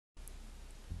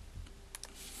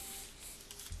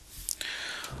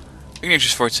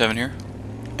Ignatius 47 here,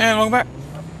 and welcome back.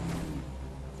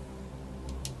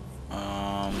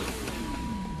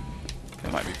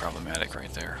 That might be problematic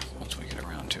right there once we get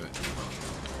around to it.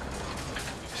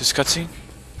 Is this cutscene?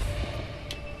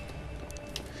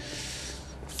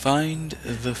 Find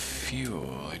the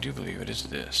fuel. I do believe it is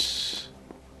this.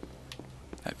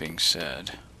 That being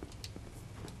said,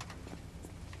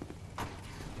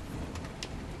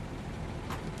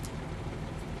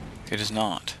 it is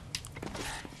not.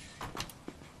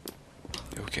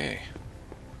 Okay.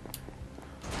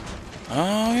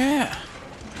 Oh yeah.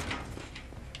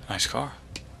 Nice car.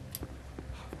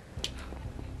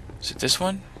 Is it this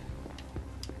one?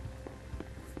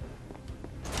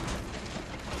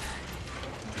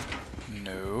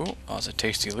 No. Lots of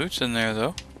tasty loots in there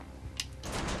though.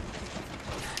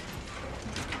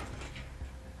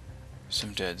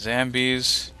 Some dead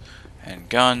zombies and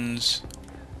guns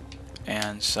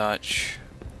and such.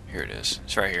 Here it is.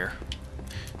 It's right here.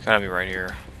 It's gotta be right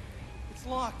here. It's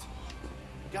locked.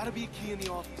 Gotta be a key in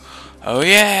the office. Oh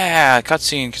yeah,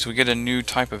 cutscene because we get a new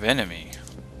type of enemy.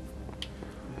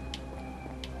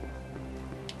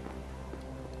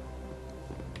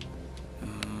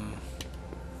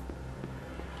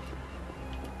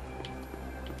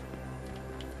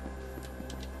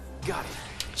 Got it.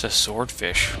 It's a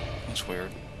swordfish. That's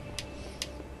weird.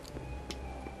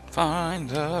 Find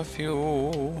the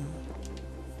fuel.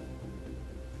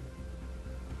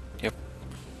 Yep.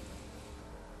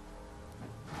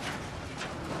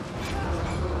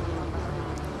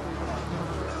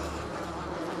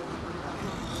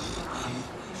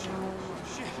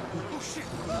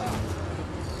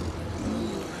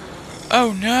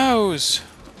 Oh noes!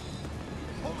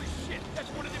 Holy shit, that's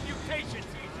one of the mutations.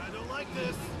 I don't like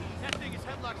this. That thing is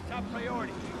Headlock's top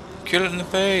priority. Kill it in the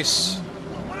face.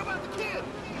 What about the kid?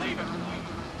 Leave him.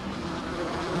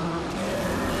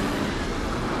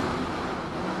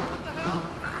 What the hell?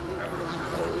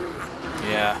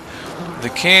 Yeah. The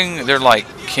king, they're like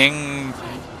king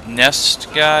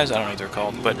nest guys. I don't know what they're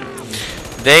called, but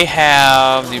they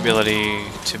have the ability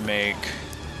to make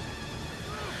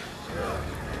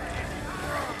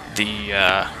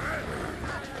the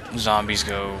zombies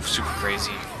go super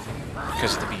crazy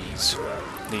because of the bees.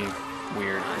 The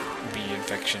weird bee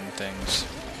infection things.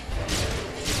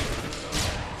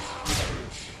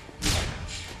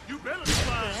 You better what the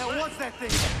hell was that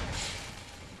thing?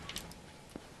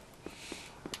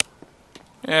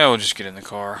 Yeah, we'll just get in the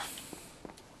car.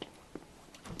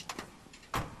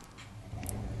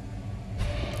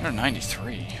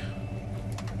 193.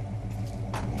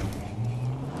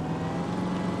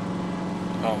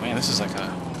 Oh man, this is like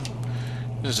a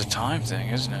time thing,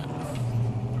 isn't it?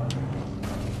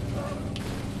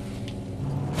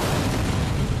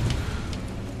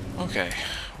 Okay.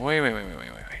 Wait.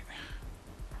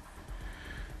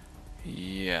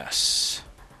 Yes.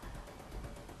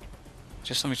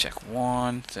 Just let me check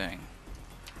one thing.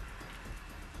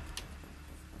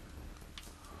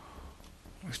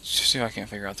 Let's just see if I can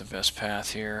figure out the best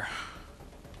path here.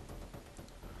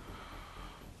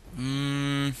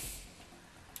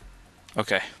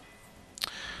 Okay.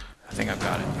 I think I've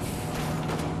got it.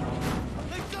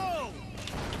 Let go!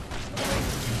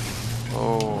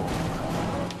 Oh.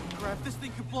 Crap, this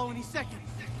thing could blow any second.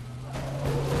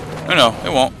 No,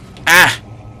 it won't. Ah!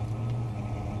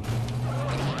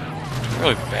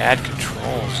 Really bad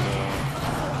controls, though.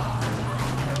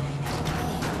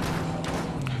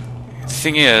 The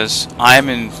thing is,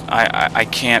 I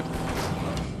can't,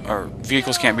 or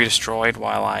vehicles can't be destroyed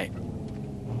while I,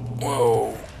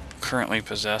 currently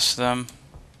possess them.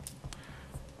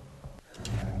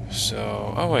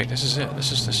 So, oh wait, this is it.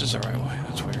 This is the right way.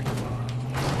 That's weird.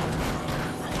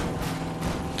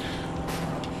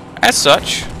 As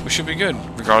such, we should be good,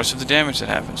 regardless of the damage that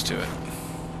happens to it.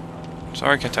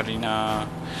 Sorry, Katarina.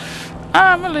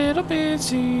 I'm a little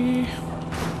busy.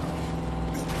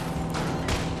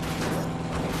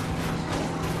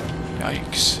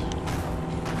 Yikes.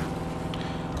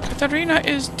 Katarina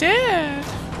is dead.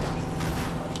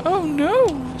 Oh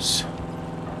noes.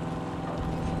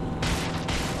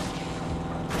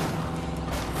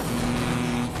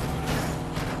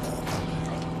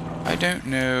 I don't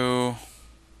know.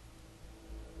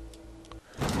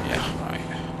 Yeah, right.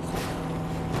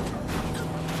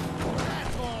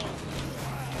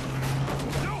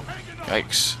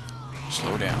 Yikes.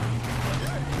 Slow down.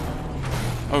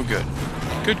 Oh, good.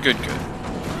 Good.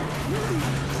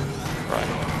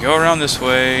 Right. Go around this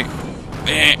way.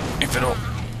 If it'll...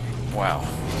 Wow.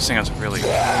 This thing has a really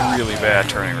bad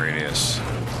turning radius.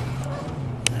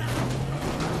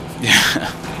 Yeah.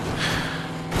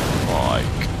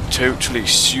 Like, totally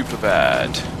super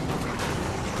bad.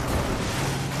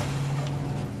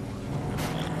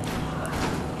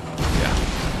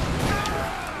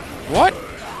 What?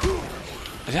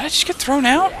 Did I just get thrown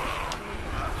out?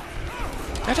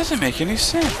 That doesn't make any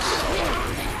sense.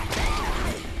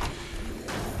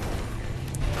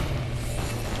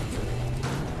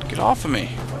 Get off of me.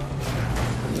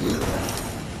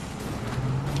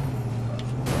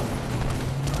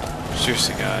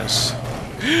 Seriously, guys.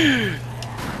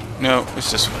 No,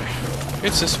 it's this way.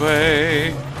 It's this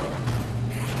way.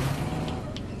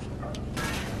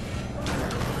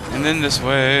 And then this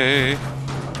way.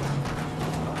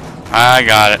 I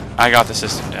got it. I got the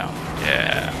system down.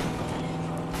 Yeah.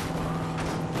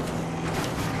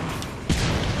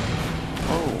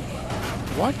 Oh.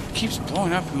 What keeps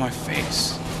blowing up in my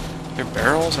face? They're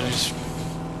barrels and I just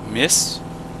miss?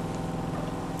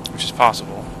 Which is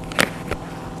possible.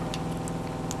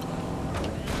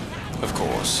 Of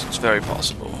course. It's very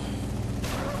possible.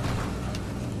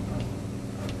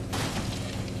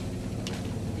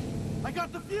 I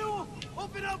got the fuel!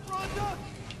 Open up, Rhonda!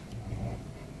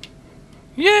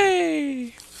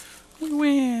 Yay! We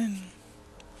win!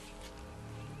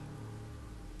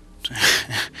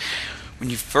 When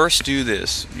you first do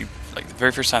this, like the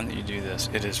very first time that you do this,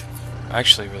 it is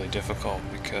actually really difficult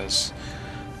because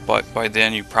by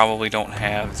then you probably don't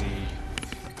have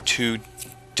the 2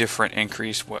 different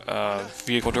increased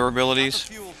vehicle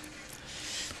durabilities.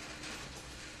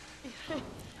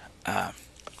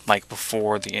 Like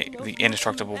before the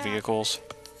indestructible vehicles.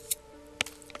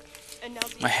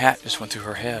 My hat just went through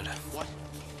her head.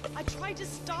 I tried to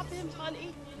stop him,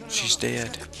 honey. She's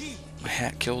dead. My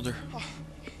hat killed her.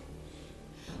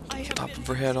 Chopped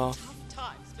her head off.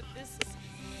 Times, but this is...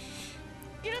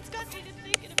 You know, it's got me to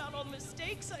thinking about all the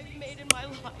mistakes I've made in my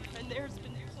life, and there's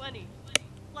been plenty.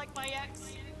 Like my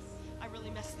ex. I really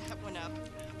messed that one up.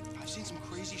 I've seen some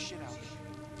crazy shit out there,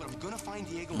 but I'm gonna find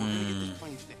Diego and we're gonna get this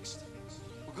plane fixed.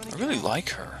 I really like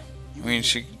her. I mean,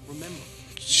 she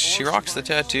rocks the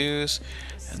tattoos,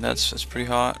 and that's pretty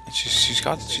hot. And she's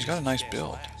got a nice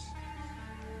build.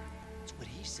 That's what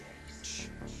he said. Shh.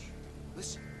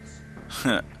 Listen.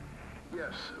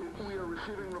 Yes, we are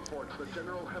receiving reports that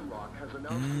General Hemlock has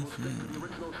announced he will stick to the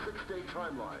original 6-day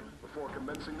timeline before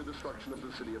commencing the destruction of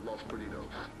the city of Los Perdidos.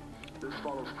 This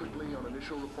follows quickly on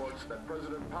initial reports that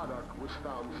President Paddock was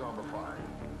found zombified.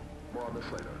 More on this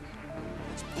later.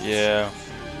 Yeah.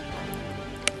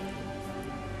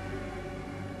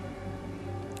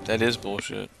 That is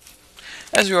bullshit.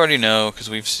 As we already know, because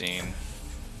we've seen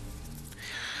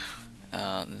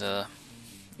the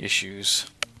issues.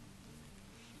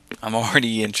 I'm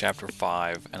already in chapter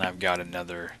 5, and I've got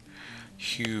another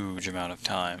huge amount of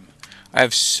time. I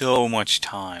have so much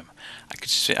time. I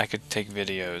could take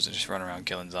videos and just run around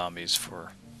killing zombies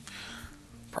for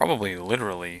probably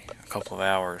literally a couple of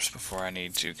hours before I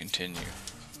need to continue.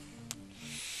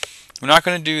 We're not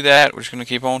going to do that. We're just going to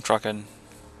keep on trucking.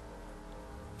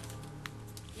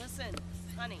 Listen,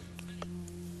 honey.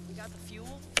 We got the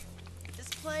fuel. This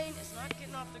plane is not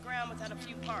getting off the ground without a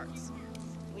few parts.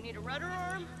 We need a rudder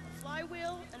arm, a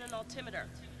flywheel, and an altimeter.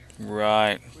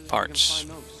 Right, parts.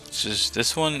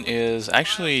 This one is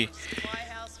actually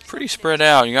pretty spread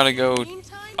out. You gotta go,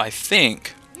 I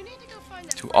think,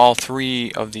 to all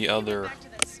 3 of the other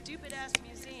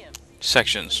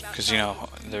sections, because you know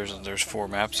there's 4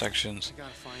 map sections. I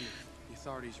gotta find him. The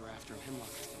authorities are after Hemlock,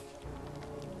 I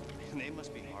think. And they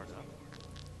must be hard up.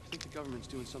 I think the government's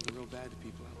doing something real bad to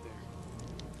people out there.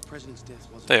 The president's death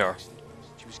wasn't They an are. accident.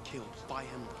 She was killed by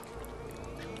Hemlock.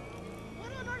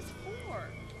 What on earth for?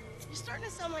 You're starting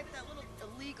to sound like that little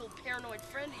illegal paranoid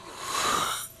friend of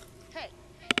yours. Hey.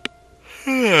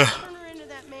 Turn her into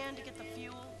that man to get the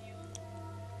fuel.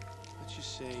 Let's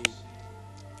just say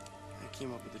I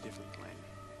came up with a different plan.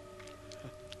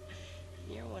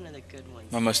 You're one of the good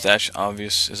ones. My mustache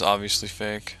is obviously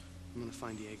fake, I'm gonna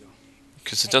find Diego.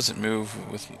 because it doesn't move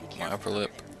with my upper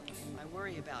lip. I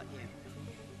worry about you.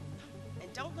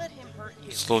 And don't let him hurt you.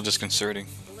 It's a little disconcerting.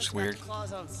 He'll It's let weird. the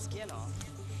claws on skin off.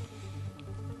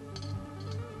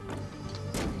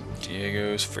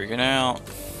 Diego's freaking out.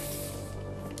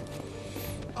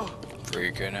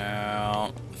 Freaking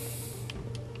out.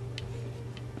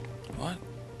 What?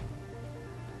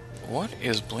 What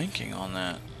is blinking on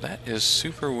that? That is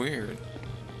super weird.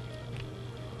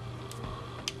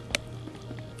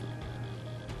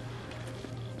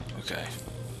 Okay.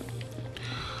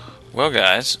 Well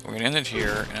guys, we're gonna end it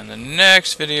here, and in the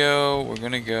next video we're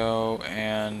gonna go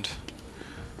and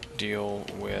deal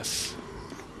with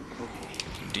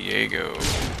Diego.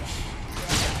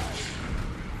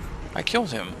 I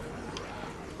killed him.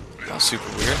 That was super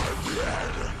weird.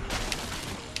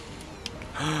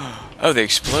 Oh, they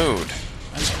explode.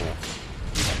 That's cool.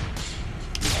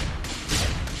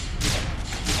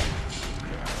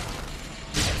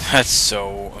 That's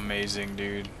so amazing,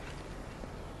 dude.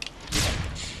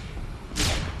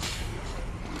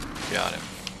 Got him.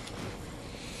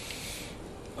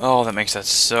 Oh, that makes that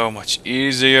so much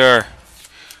easier.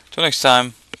 Till next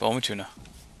time, follow me tuna.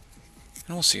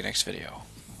 And we'll see you next video.